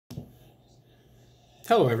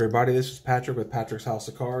Hello everybody, this is Patrick with Patrick's House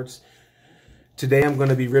of Cards. Today I'm going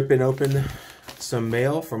to be ripping open some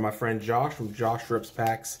mail from my friend Josh from Josh Rips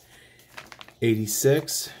Packs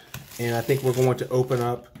 86. And I think we're going to open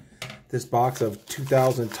up this box of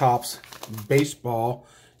 2000 Topps Baseball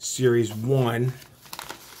Series 1.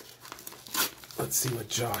 Let's see what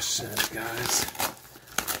Josh sent, guys.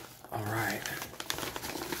 Alright.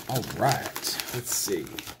 Let's see.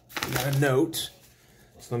 We got a note.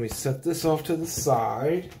 So let me set this off to the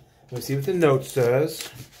side. Let me see what the note says.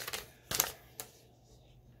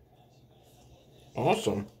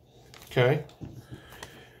 Awesome. Okay.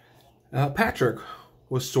 Patrick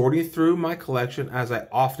was sorting through my collection as I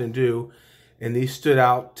often do, and these stood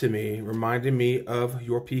out to me, reminding me of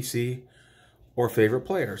your PC or favorite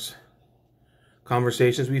players.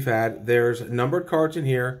 Conversations we've had. There's numbered cards in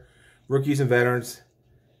here, rookies and veterans.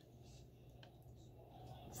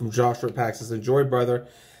 From Josh Rips Packs. Enjoy, brother,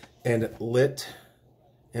 and let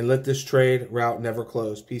this trade route never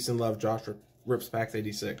close. Peace and love, Josh Rips Packs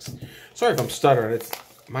 86. Sorry if I'm stuttering.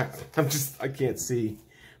 I can't see.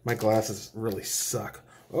 My glasses really suck.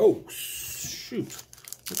 Oh shoot!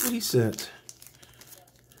 Look what he sent.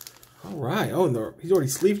 All right. Oh, no, he's already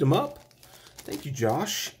sleeved them up. Thank you,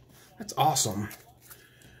 Josh. That's awesome.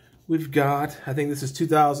 We've got, I think this is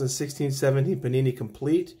 2016-17 Panini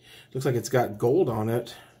Complete. Looks like it's got gold on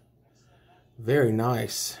it. Very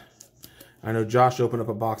nice. I know Josh opened up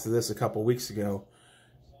a box of this a couple weeks ago.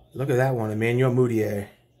 Look at that one, Emmanuel Mudiay.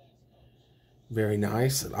 Very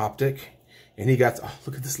nice, an optic. And he got, oh,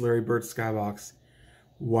 look at this Larry Bird skybox.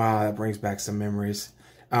 Wow, that brings back some memories.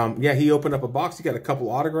 Yeah, he opened up a box. He got a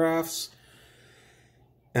couple autographs.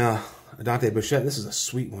 Dante Bichette, this is a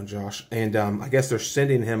sweet one, Josh. And I guess they're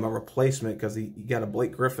sending him a replacement because he got a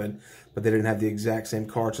Blake Griffin, but they didn't have the exact same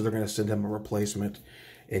card, so they're going to send him a replacement.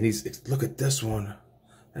 And look at this one.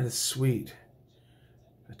 That is sweet.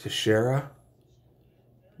 Teixeira.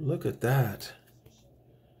 Look at that.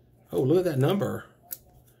 Oh, look at that number.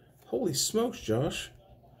 Holy smokes, Josh.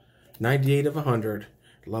 98 of 100.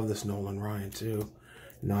 Love this Nolan Ryan, too.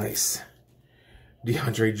 Nice.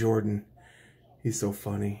 DeAndre Jordan. He's so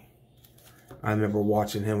funny. I remember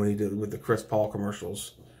watching him when he did with the Chris Paul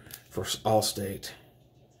commercials for Allstate.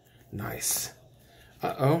 Nice.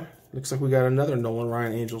 Uh-oh. Looks like we got another Nolan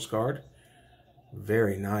Ryan Angels card.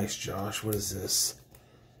 Very nice, Josh. What is this?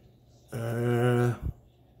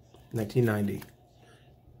 1990.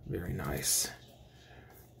 Very nice.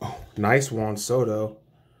 Oh, nice Juan Soto.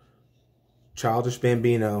 Childish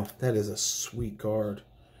Bambino. That is a sweet card.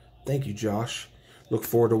 Thank you, Josh. Look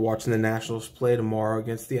forward to watching the Nationals play tomorrow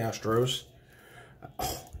against the Astros.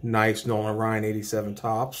 Oh, nice Nolan Ryan 87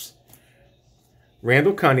 Topps.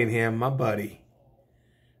 Randall Cunningham, my buddy.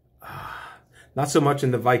 Not so much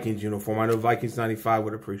in the Vikings uniform. I know Vikings 95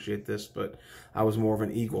 would appreciate this, but I was more of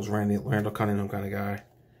an Eagles Randall Cunningham kind of guy.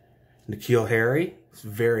 N'Keal Harry. It's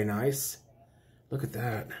very nice. Look at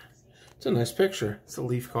that. It's a nice picture. It's a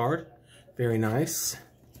Leaf card. Very nice.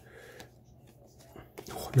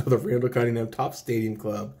 Oh, another Randall Cunningham Topps Stadium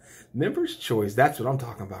Club. Members' Choice. That's what I'm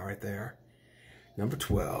talking about right there. Number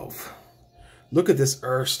 12. Look at this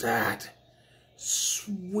Erstad.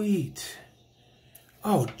 Sweet.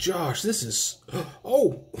 Oh, Josh, this is...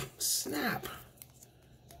 Oh, snap.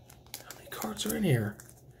 How many cards are in here?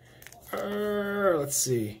 Let's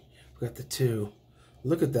see. We got the 2.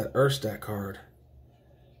 Look at that Erstad card.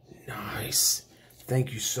 Nice.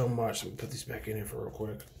 Thank you so much. Let me put these back in here for real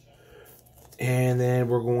quick. And then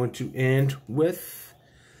we're going to end with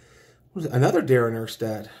another Darren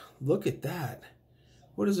Erstad. Look at that.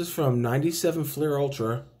 What is this from? 97 Fleer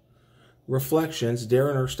Ultra. Reflections.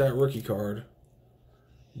 Darren Erstad rookie card.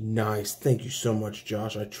 Nice. Thank you so much,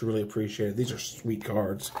 Josh. I truly appreciate it. These are sweet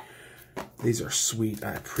cards. These are sweet.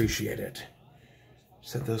 I appreciate it.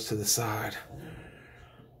 Set those to the side.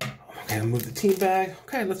 Okay, I'll move the team bag.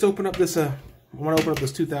 Okay, let's open up this. I want to open up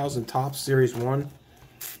this 2000 Topps Series 1.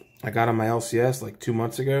 I got on my LCS like 2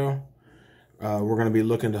 months ago. We're going to be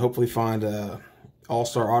looking to hopefully find a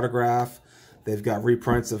All-Star autograph. They've got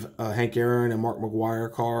reprints of Hank Aaron and Mark McGwire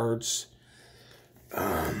cards.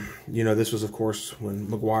 You know, this was, of course, when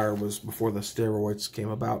McGwire was before the steroids came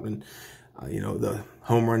about, and, you know, the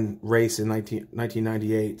home run race in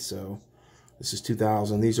 1998. So this is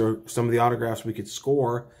 2000. These are some of the autographs we could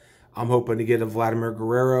score. I'm hoping to get a Vladimir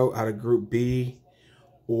Guerrero out of Group B,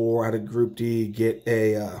 or out of Group D, get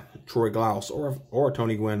a Troy Glaus or a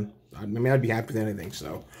Tony Gwynn. I mean, I'd be happy with anything,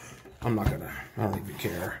 so I don't even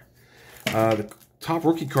care. The top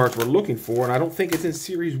rookie cards we're looking for, and I don't think it's in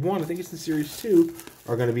Series 1, I think it's in Series 2,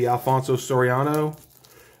 are going to be Alfonso Soriano,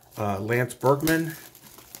 Lance Berkman,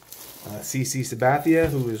 CC Sabathia,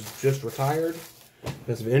 who is just retired,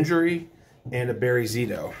 because of injury, and a Barry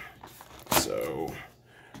Zito. So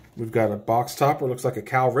we've got a box topper. Looks like a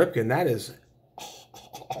Cal Ripken. That is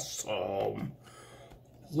awesome.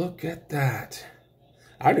 Look at that.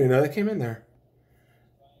 I didn't even know that came in there.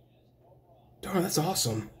 Darn, that's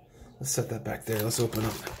awesome. Let's set that back there. Let's open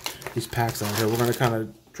up these packs out here. We're going to kind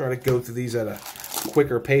of try to go through these at a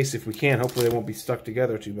quicker pace if we can. Hopefully they won't be stuck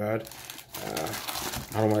together too bad.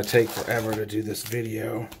 I don't want to take forever to do this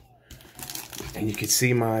video. And you can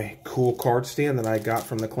see my cool card stand that I got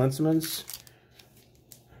from the Klinsmans.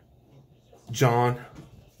 John,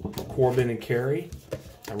 Corbin, and Carey.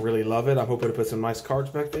 I really love it. I'm hoping to put some nice cards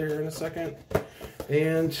back there in a second.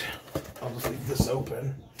 And I'll just leave this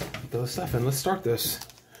open. Throw the stuff in. Let's start this.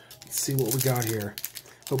 Let's see what we got here.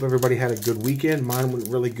 Hope everybody had a good weekend. Mine went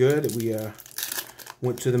really good. We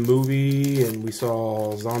went to the movie and we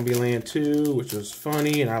saw Zombieland 2, which was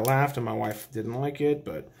funny, and I laughed, and my wife didn't like it,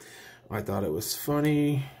 but I thought it was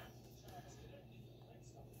funny.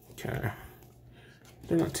 Okay.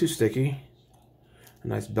 They're not too sticky. A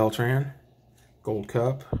nice Beltran. Gold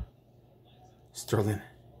Cup. Sterling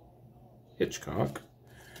Hitchcock.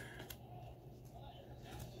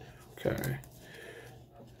 Okay.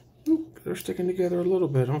 Ooh, they're sticking together a little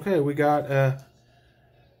bit. Okay, we got,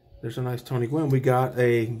 there's a nice Tony Gwynn. We got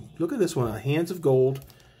a, look at this one, a Hands of Gold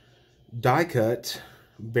die cut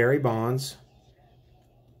Barry Bonds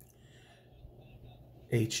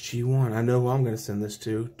HG1. I know who I'm going to send this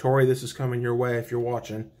to. Tori, this is coming your way if you're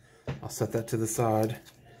watching. I'll set that to the side.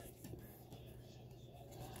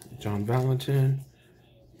 John Valentin.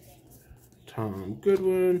 Tom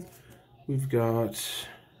Goodwin. We've got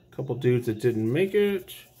a couple dudes that didn't make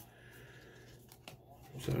it.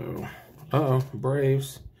 So,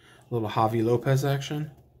 Braves. A little Javi Lopez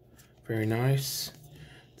action. Very nice.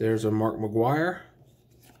 There's a Mark McGwire,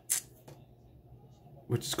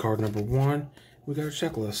 which is card number 1. We got a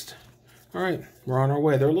checklist. All right, we're on our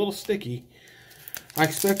way. They're a little sticky. I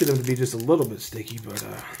expected them to be just a little bit sticky, but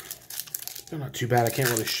they're not too bad. I can't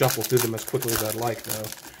really shuffle through them as quickly as I'd like, though.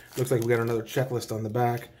 Looks like we got another checklist on the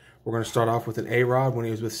back. We're going to start off with an A-Rod when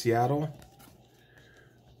he was with Seattle.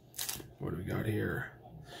 What do we got here?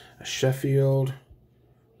 A Sheffield,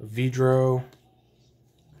 a Vidro,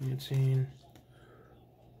 19.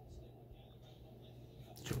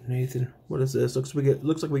 Joe Nathan. What is this? Looks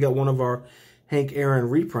like we got one of our Hank Aaron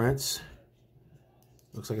reprints.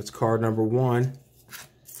 Looks like it's card number 1.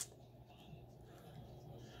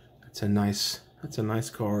 That's a nice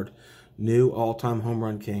card. New all-time home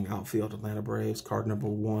run king, outfield, Atlanta Braves, card number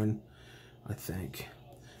 1, I think.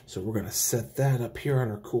 So we're gonna set that up here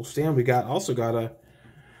on our cool stand. We also got a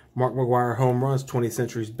Mark McGwire home runs, 20th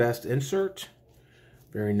Century's Best insert.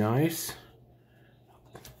 Very nice.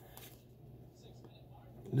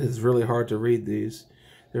 It is really hard to read these.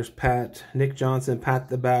 There's Nick Johnson, Pat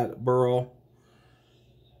the Bat Burrell,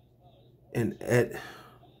 and Ed.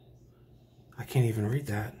 I can't even read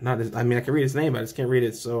that. I mean, I can read his name, but I just can't read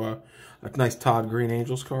it. So, a nice Todd Green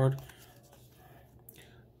Angels card.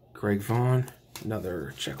 Greg Vaughn,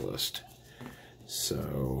 another checklist.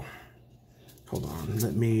 So, hold on.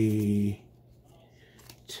 Let me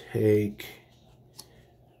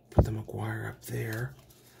put the McGwire up there.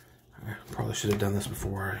 I probably should have done this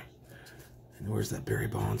before and where's that Barry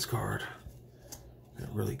Bonds card? That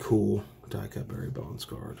really cool die cut Barry Bonds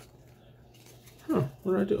card. Huh,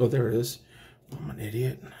 what did I do? Oh, there it is. I'm an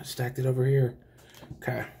idiot. I stacked it over here.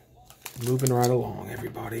 Okay. Moving right along,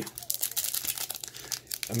 everybody.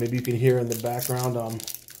 Maybe you can hear in the background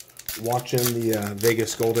watching the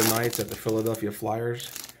Vegas Golden Knights at the Philadelphia Flyers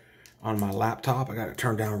on my laptop. I got it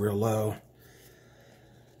turned down real low.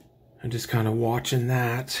 I'm just kind of watching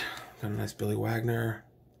that. Got a nice Billy Wagner.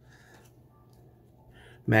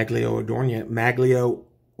 Maglio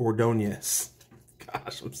Ordonez.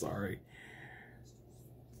 Gosh, I'm sorry.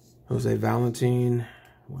 Jose Valentin.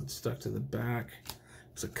 One stuck to the back.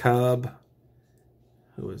 It's a Cub.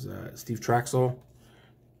 Who is that? Steve Traxel.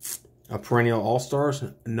 A perennial All-Stars.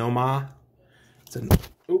 Noma.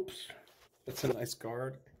 Oops. That's a nice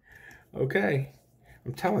card. Okay.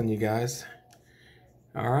 I'm telling you guys.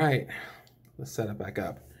 All right. Let's set it back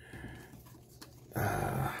up.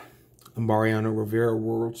 Mariano Rivera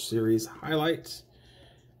World Series highlights.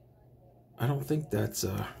 I don't think that's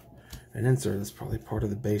an insert. That's probably part of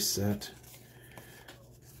the base set.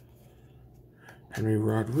 Henry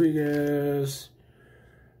Rodriguez.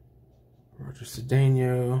 Roger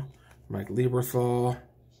Cedeno. Mike Lieberthal.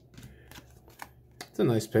 It's a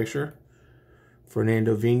nice picture.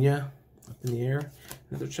 Fernando Vina up in the air.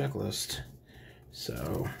 Another checklist.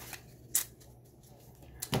 So,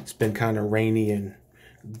 it's been kind of rainy and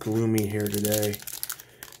gloomy here today.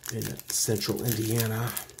 in central Indiana.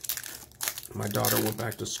 My daughter went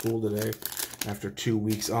back to school today after 2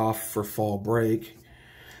 weeks off for fall break.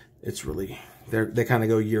 It's really, they kind of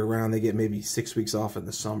go year round. They get maybe 6 weeks off in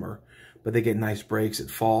the summer, but they get nice breaks at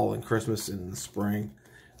fall and Christmas and in the spring.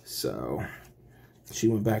 So she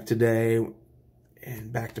went back today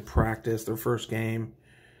and back to practice. Their first game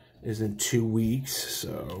is in 2 weeks,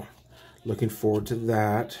 so looking forward to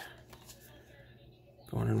that.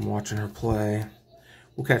 Going and watching her play.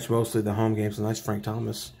 We'll catch mostly the home games. A nice Frank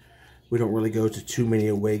Thomas. We don't really go to too many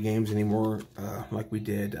away games anymore like we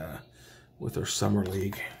did with our summer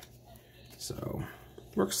league. So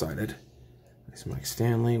we're excited. Nice Mike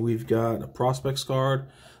Stanley. We've got a prospects card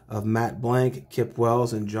of Matt Blank, Kip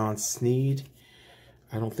Wells, and John Sneed.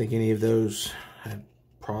 I don't think any of those had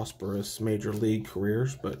prosperous major league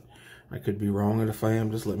careers, but I could be wrong, and if I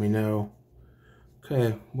am, just let me know.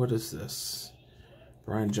 Okay, what is this?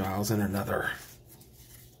 Brian Giles and another.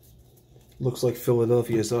 Looks like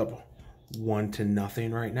Philadelphia's up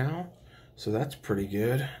 1-0 right now, so that's pretty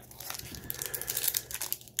good.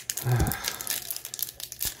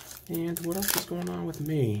 And what else is going on with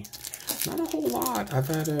me? Not a whole lot. I've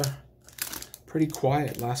had a pretty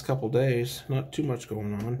quiet last couple days. Not too much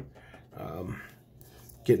going on.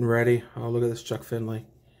 Getting ready. Oh, look at this Chuck Finley.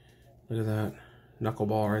 Look at that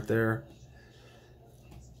knuckleball right there.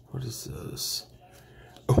 What is this?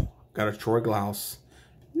 Oh, got a Troy Glaus.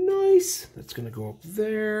 Nice. That's going to go up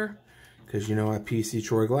there because you know I PC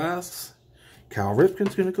Troy Glaus. Cal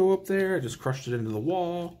Ripken's going to go up there. I just crushed it into the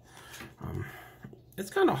wall. It's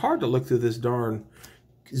kind of hard to look through this darn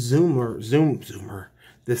zoomer.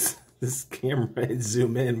 This camera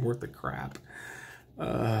zoom in worth of crap.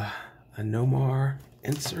 A Nomar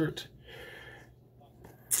insert.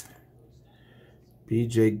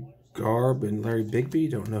 BJ Garb and Larry Bigby.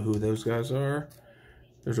 Don't know who those guys are.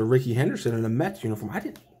 There's a Ricky Henderson in a Mets uniform.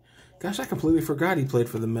 Gosh, I completely forgot he played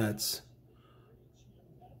for the Mets.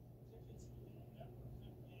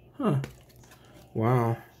 Huh.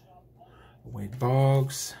 Wow. Wade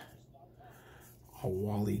Boggs. A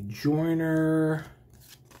Wally Joyner.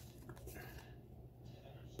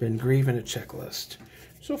 Ben Grieve and a checklist.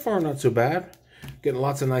 So far, not so bad. Getting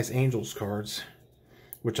lots of nice Angels cards,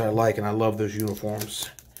 which I like, and I love those uniforms.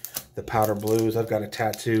 The powder blues. I've got a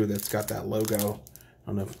tattoo that's got that logo. I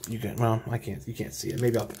don't know if you can, well, you can't see it.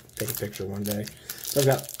 Maybe I'll take a picture one day. I've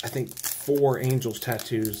got, I think, 4 Angels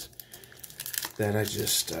tattoos that I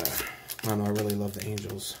just, I don't know, I really love the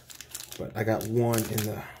Angels. But I got one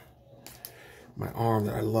in my arm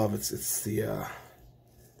that I love. It's the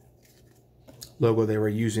logo they were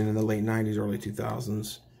using in the late 90s, early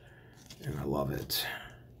 2000s. And I love it.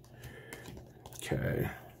 Okay.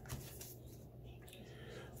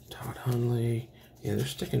 Todd Hundley. Yeah, they're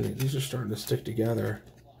sticking. These are starting to stick together.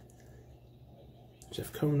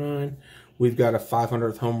 Jeff Conine. We've got a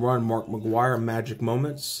 500th home run. Mark McGwire, Magic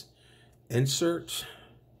Moments. Insert.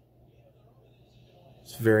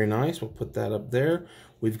 It's very nice. We'll put that up there.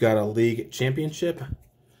 We've got a league championship.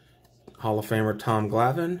 Hall of Famer Tom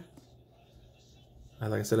Glavine.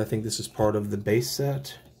 Like I said, I think this is part of the base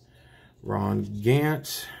set. Ron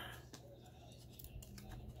Gant.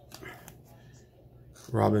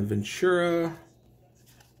 Robin Ventura.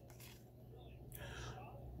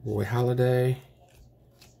 Roy Halladay.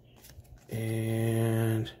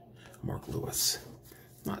 And Mark Lewis.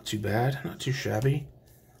 Not too bad. Not too shabby.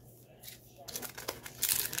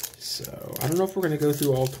 So, I don't know if we're going to go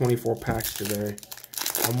through all 24 packs today.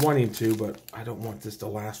 I'm wanting to, but I don't want this to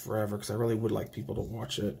last forever because I really would like people to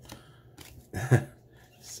watch it.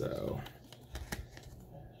 So,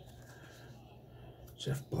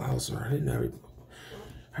 Jeff Blauser. I didn't know.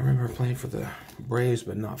 I remember playing for the Braves,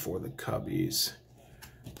 but not for the Cubbies.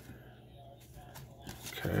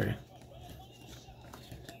 Okay.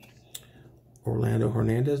 Orlando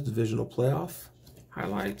Hernandez, divisional playoff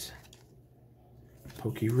highlight.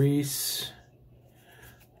 Pokey Reese.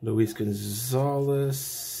 Luis Gonzalez.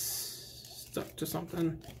 Stuck to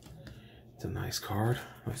something. It's a nice card.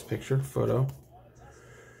 Nice picture, photo.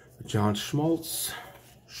 John Schmaltz.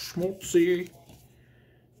 Schmaltzy.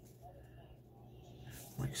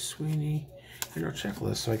 Mike Sweeney. And our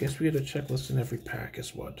checklist. So I guess we get a checklist in every pack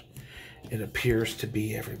is what it appears to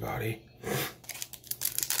be, everybody.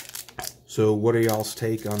 So what are y'all's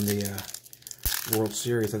take on the World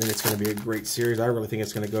Series? I think it's going to be a great series. I really think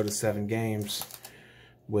it's going to go to 7 games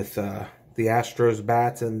with the Astros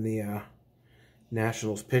bats and the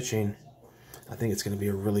Nationals pitching. I think it's going to be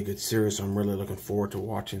a really good series, so I'm really looking forward to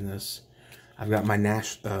watching this. I've got my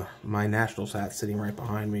Nationals hat sitting right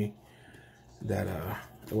behind me. That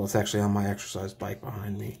well, it's actually on my exercise bike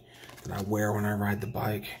behind me that I wear when I ride the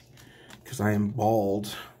bike because I am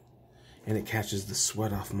bald. and it catches the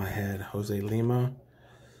sweat off my head. Jose Lima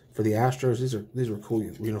for the Astros. These were cool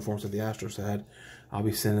uniforms that the Astros had. I'll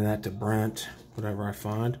be sending that to Brent, whatever I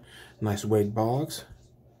find. Nice Wade Boggs.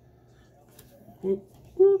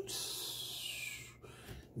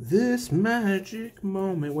 This magic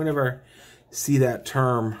moment. Whenever I see that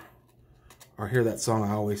term or hear that song,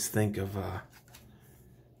 I always think of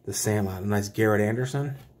The Sandlot. A nice Garrett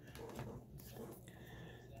Anderson.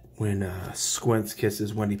 When Squints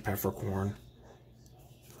kisses Wendy Peppercorn.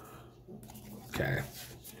 Okay.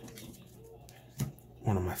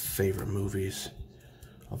 One of my favorite movies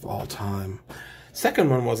of all time. Second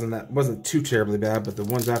one wasn't too terribly bad, but the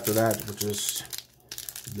ones after that were just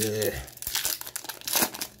bleh,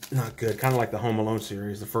 not good. Kind of like the Home Alone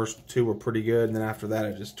series. The first two were pretty good, and then after that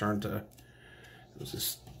it just turned to, it was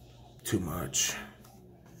just too much.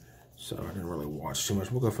 So I didn't really watch too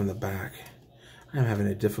much. We'll go from the back. I'm having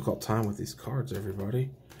a difficult time with these cards,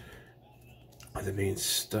 everybody. They're being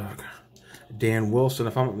stuck. Dan Wilson,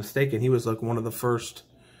 if I'm not mistaken, he was like one of the first,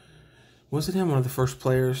 was it him? One of the first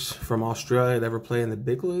players from Australia to ever play in the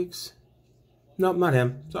big leagues? Nope, not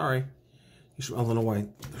him. Sorry. He's from Illinois.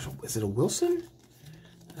 Is it a Wilson?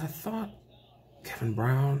 I thought Kevin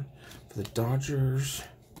Brown for the Dodgers.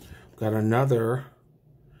 We got another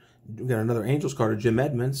Angels card of Jim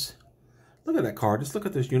Edmonds. Look at that card. Just look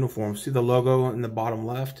at this uniform. See the logo in the bottom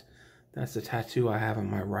left? That's the tattoo I have on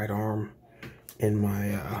my right arm, in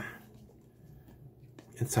my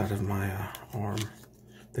inside of my arm.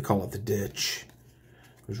 They call it the ditch.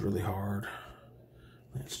 It was really hard.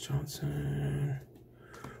 Lance Johnson.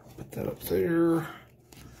 Put that up there.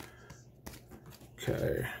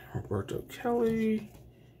 Okay. Roberto Kelly.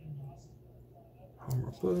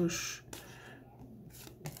 Homer Bush.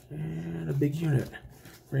 And a big unit.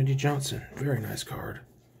 Randy Johnson. Very nice card.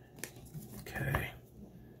 Okay.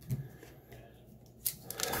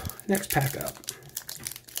 Next pack up.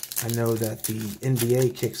 I know that the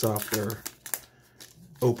NBA kicks off their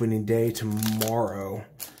opening day tomorrow.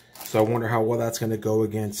 So I wonder how well that's going to go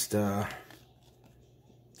against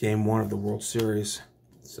Game 1 of the World Series.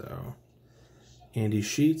 So, Andy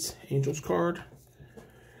Sheets, Angels card.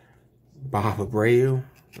 Bob Abreu.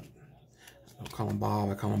 I don't call him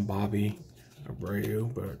Bob, I call him Bobby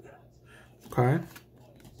Abreu, but okay.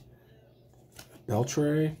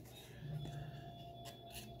 Beltre.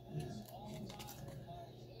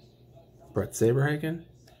 Brett Saberhagen.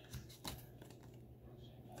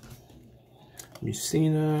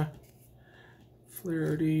 Mussina.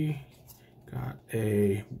 Flaherty. Got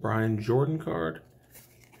a Brian Jordan card.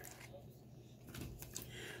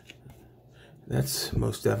 That's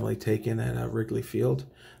most definitely taken at Wrigley Field.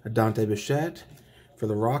 A Dante Bichette for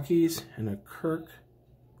the Rockies, and a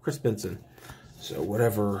Chris Benson. So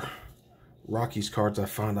whatever Rockies cards I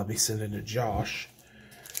find, I'll be sending to Josh.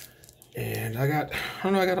 And I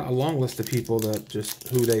got a long list of people that just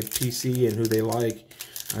who they PC and who they like.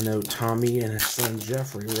 I know Tommy and his son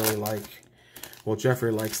Jeffrey really like. Well,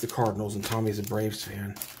 Jeffrey likes the Cardinals, and Tommy's a Braves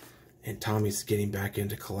fan. And Tommy's getting back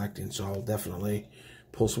into collecting, so I'll definitely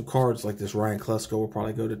pull some cards like this. Ryan Klesko will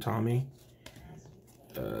probably go to Tommy.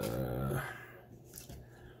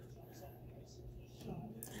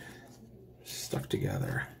 Stuck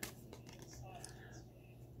together.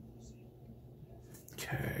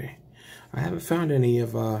 Okay. I haven't found any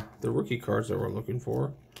of the rookie cards that we're looking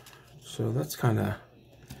for. So that's kind of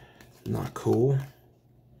not cool.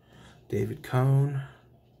 David Cone.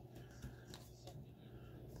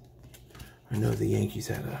 I know the Yankees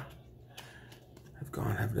have had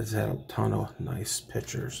a ton of nice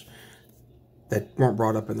pitchers that weren't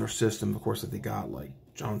brought up in their system, of course, that they got, like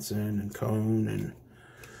Johnson and Cone and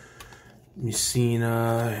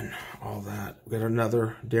Mussina and all that. We got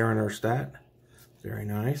another Darren Erstad. Very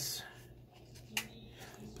nice.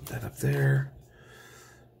 Put that up there.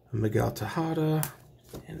 Miguel Tejada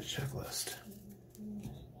and a checklist.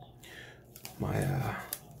 My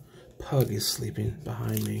pug is sleeping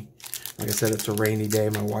behind me. Like I said, it's a rainy day.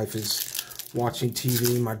 My wife is watching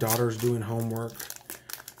TV. My daughter's doing homework.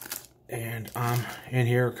 And I'm in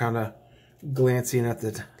here kind of glancing at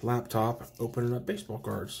the laptop, opening up baseball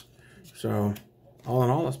cards. So, all in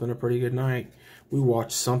all, it's been a pretty good night. We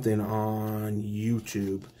watched something on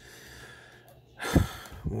YouTube.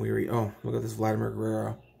 When we were, oh, look at this Vladimir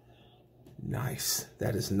Guerrero. Nice.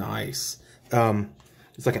 That is nice.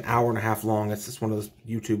 It's like an hour and a half long. It's just one of those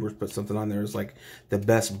YouTubers put something on there. It's like the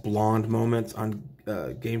best blonde moments on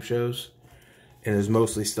game shows. And it was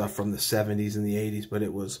mostly stuff from the 70s and the 80s, but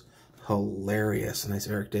it was hilarious. Nice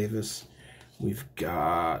Eric Davis. We've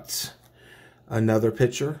got another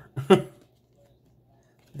pitcher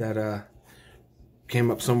that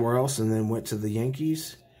came up somewhere else and then went to the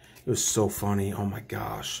Yankees. It was so funny. Oh my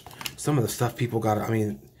gosh. Some of the stuff people got, I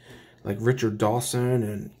mean, like Richard Dawson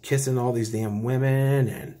and kissing all these damn women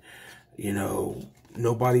and, you know,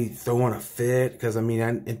 nobody throwing a fit. Because, I mean,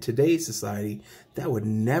 in today's society, that would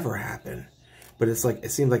never happen. But it's like,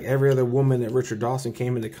 it seems like every other woman that Richard Dawson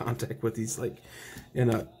came into contact with, he's like in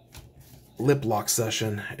a lip lock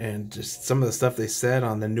session. And just some of the stuff they said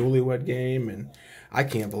on the Newlywed Game. And I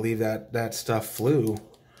can't believe that stuff flew.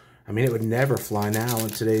 I mean, it would never fly now in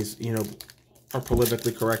today's, you know, our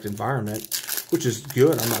politically correct environment, which is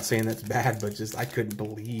good. I'm not saying that's bad, but just I couldn't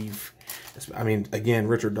believe. I mean, again,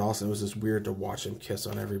 Richard Dawson, was just weird to watch him kiss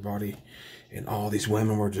on everybody. And all these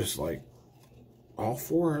women were just like all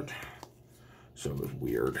for it. So it was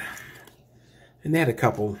weird. And they had a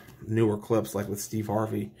couple newer clips, like with Steve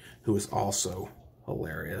Harvey, who was also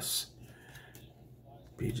hilarious.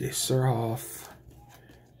 BJ Surhoff.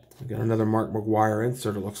 We got another Mark McGwire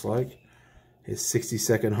insert, it looks like. His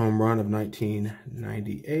 62nd home run of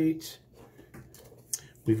 1998.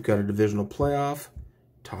 We've got a divisional playoff.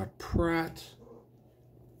 Todd Pratt.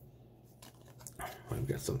 We've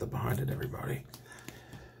got something behind it, everybody.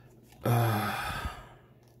 Okay.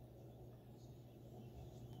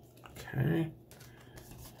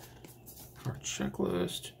 Card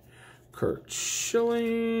checklist. Curt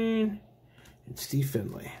Schilling. And Steve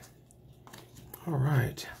Finley. All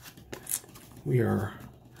right. We are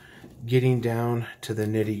getting down to the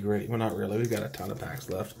nitty gritty. Well, not really. We've got a ton of packs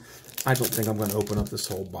left. I don't think I'm going to open up this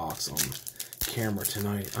whole box on camera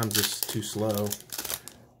tonight. I'm just too slow.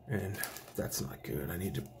 And that's not good. I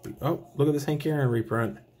need to be... Oh, look at this Hank Aaron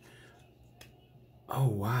reprint. Oh,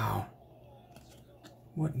 wow.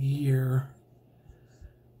 What year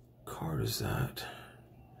card is that?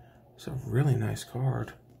 It's a really nice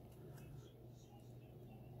card.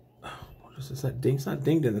 Is that ding? It's not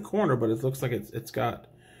dinged in the corner, but it looks like it's got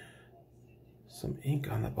some ink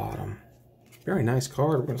on the bottom. Very nice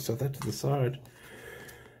card. We're going to set that to the side.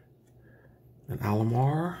 An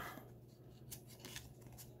Alomar.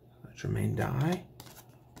 Jermaine Dye.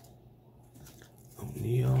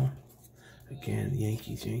 O'Neal. Again,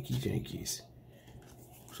 Yankees, Yankees, Yankees.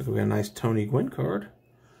 Looks like we got a nice Tony Gwynn card.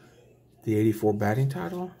 The 84 batting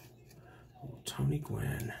title. Oh, Tony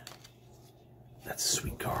Gwynn. That's a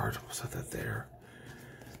sweet card. We'll set that there.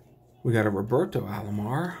 We got a Roberto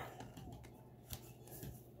Alomar.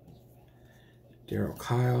 Darryl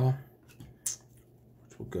Kyle.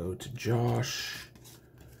 Which will go to Josh.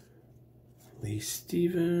 Lee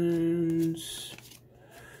Stevens.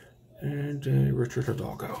 And Richard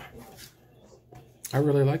Hidalgo. I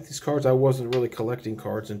really like these cards. I wasn't really collecting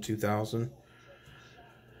cards in 2000.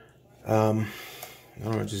 I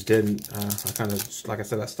don't know, I just didn't. I kind of, like I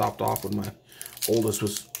said, I stopped off when my oldest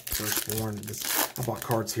was first born. I bought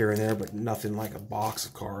cards here and there, but nothing like a box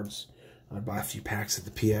of cards. I'd buy a few packs at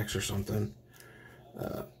the PX or something.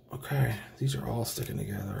 Okay, these are all sticking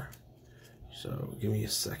together. So give me a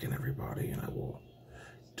second, everybody, and I will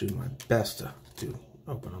do my best to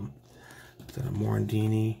open them. Then a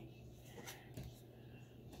Morandini.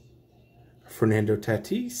 Fernando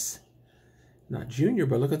Tatis. Not junior,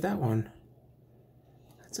 but look at that one.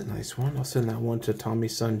 That's a nice one. I'll send that one to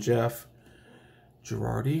Tommy's son, Jeff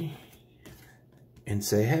Girardi, and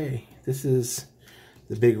say, hey, this is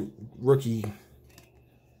the big rookie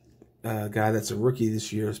guy that's a rookie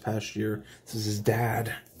this past year. This is his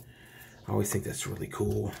dad. I always think that's really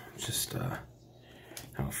cool. Just how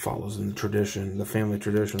it follows in the tradition, the family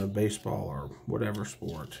tradition of baseball or whatever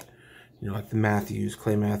sport. You know, like the Matthews,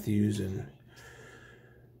 Clay Matthews, and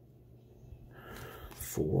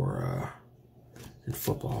in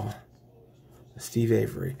football, Steve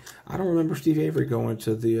Avery. I don't remember Steve Avery going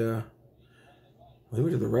to the we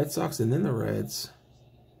went to the Red Sox and then the Reds.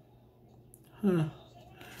 Huh.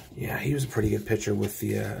 Yeah, he was a pretty good pitcher with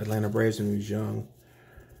the Atlanta Braves when he was young.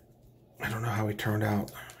 I don't know how he turned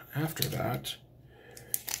out after that,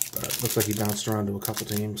 but it looks like he bounced around to a couple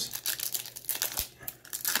teams.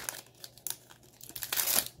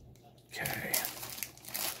 Okay.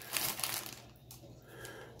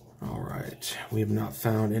 All right. We have not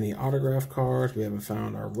found any autograph cards. We haven't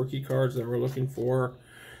found our rookie cards that we're looking for.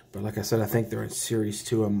 But like I said, I think they're in Series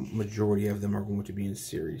 2. A majority of them are going to be in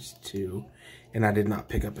Series 2. And I did not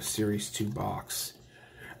pick up a Series 2 box.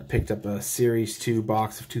 I picked up a Series 2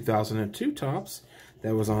 box of 2002 Topps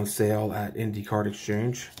that was on sale at Indie Card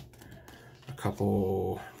Exchange. A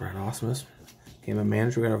couple Brad Ausmus. Game of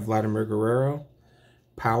Manager. We got a Vladimir Guerrero.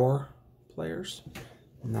 Power players.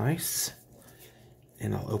 Nice.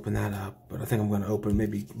 And I'll open that up. But I think I'm going to open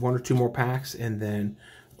maybe 1 or 2 more packs and then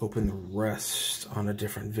open the rest on a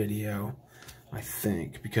different video, I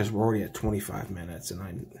think, because we're already at 25 minutes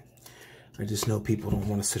and I I just know people don't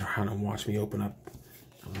want to sit around and watch me open up,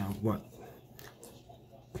 I don't know, what,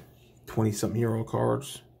 20-something-year-old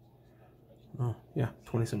cards. Oh, yeah,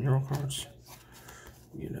 20-something-year-old cards.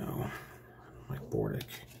 You know, like Bordick.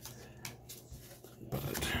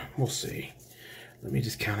 But we'll see. Let me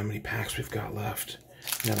just count how many packs we've got left.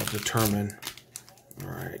 That'll determine. All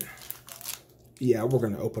right. Yeah, we're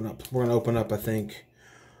going to open up. We're going to open up, I think,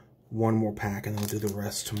 one more pack, and then we'll do the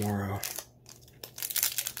rest tomorrow.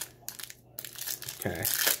 Okay.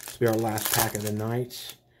 This will be our last pack of the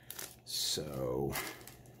night. So,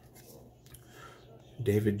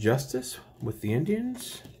 David Justice with the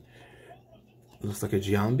Indians. Looks like a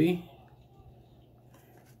Giambi.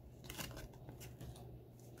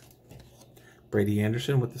 Brady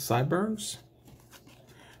Anderson with the sideburns.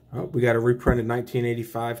 Oh, we got a reprinted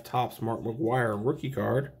 1985 Topps Mark McGwire rookie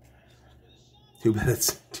card. Too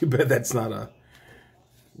bad that's not a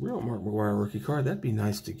real Mark McGwire rookie card. That'd be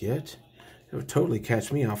nice to get. It would totally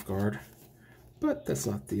catch me off guard. But that's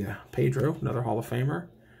not the Pedro, another Hall of Famer.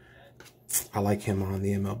 I like him on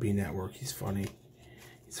the MLB Network. He's funny.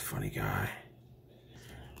 He's a funny guy.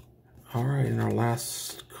 All right, and our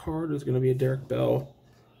last card is going to be a Derek Bell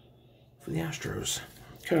for the Astros.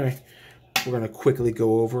 Okay, we're going to quickly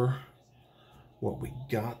go over what we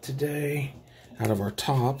got today out of our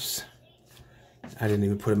tops. I didn't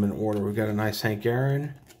even put them in order. We got a nice Hank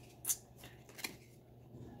Aaron,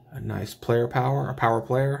 a nice player power, a power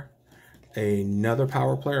player, another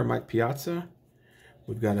power player, Mike Piazza.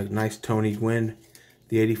 We've got a nice Tony Gwynn,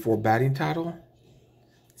 the 84 batting title.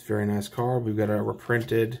 It's a very nice card. We've got a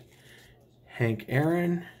reprinted Hank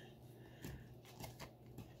Aaron,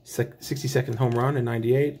 62nd home run in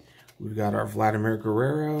 98. We've got our Vladimir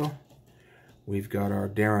Guerrero. We've got our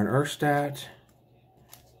Darren Erstad.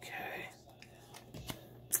 Okay.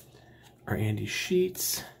 Our Andy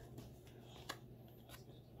Sheets.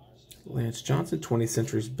 Lance Johnson, 20th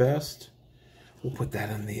Century's Best. We'll put that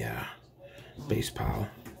in the base pile.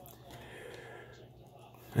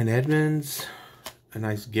 An Edmonds. A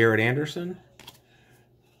nice Garrett Anderson.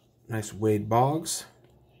 Nice Wade Boggs.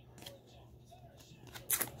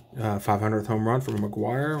 500th home run from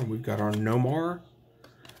McGwire. We've got our Nomar.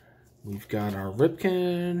 We've got our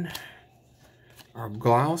Ripken. Our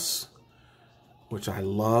Glaus, which I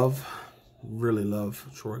love. Really love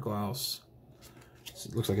Troy Glaus.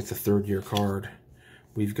 It looks like it's a third-year card.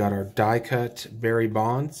 We've got our die-cut Barry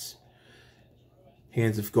Bonds.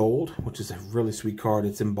 Hands of Gold, which is a really sweet card.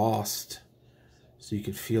 It's embossed, so you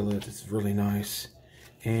can feel it. It's really nice.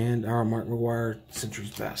 And our Mark McGwire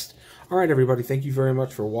Century's Best. All right, everybody. Thank you very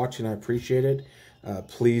much for watching. I appreciate it.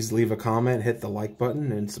 Please leave a comment, hit the like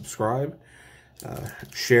button, and subscribe.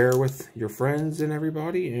 Share with your friends and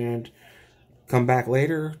everybody. And come back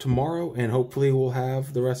later tomorrow, and hopefully we'll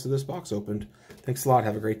have the rest of this box opened. Thanks a lot.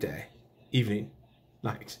 Have a great day, evening,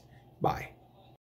 night. Bye.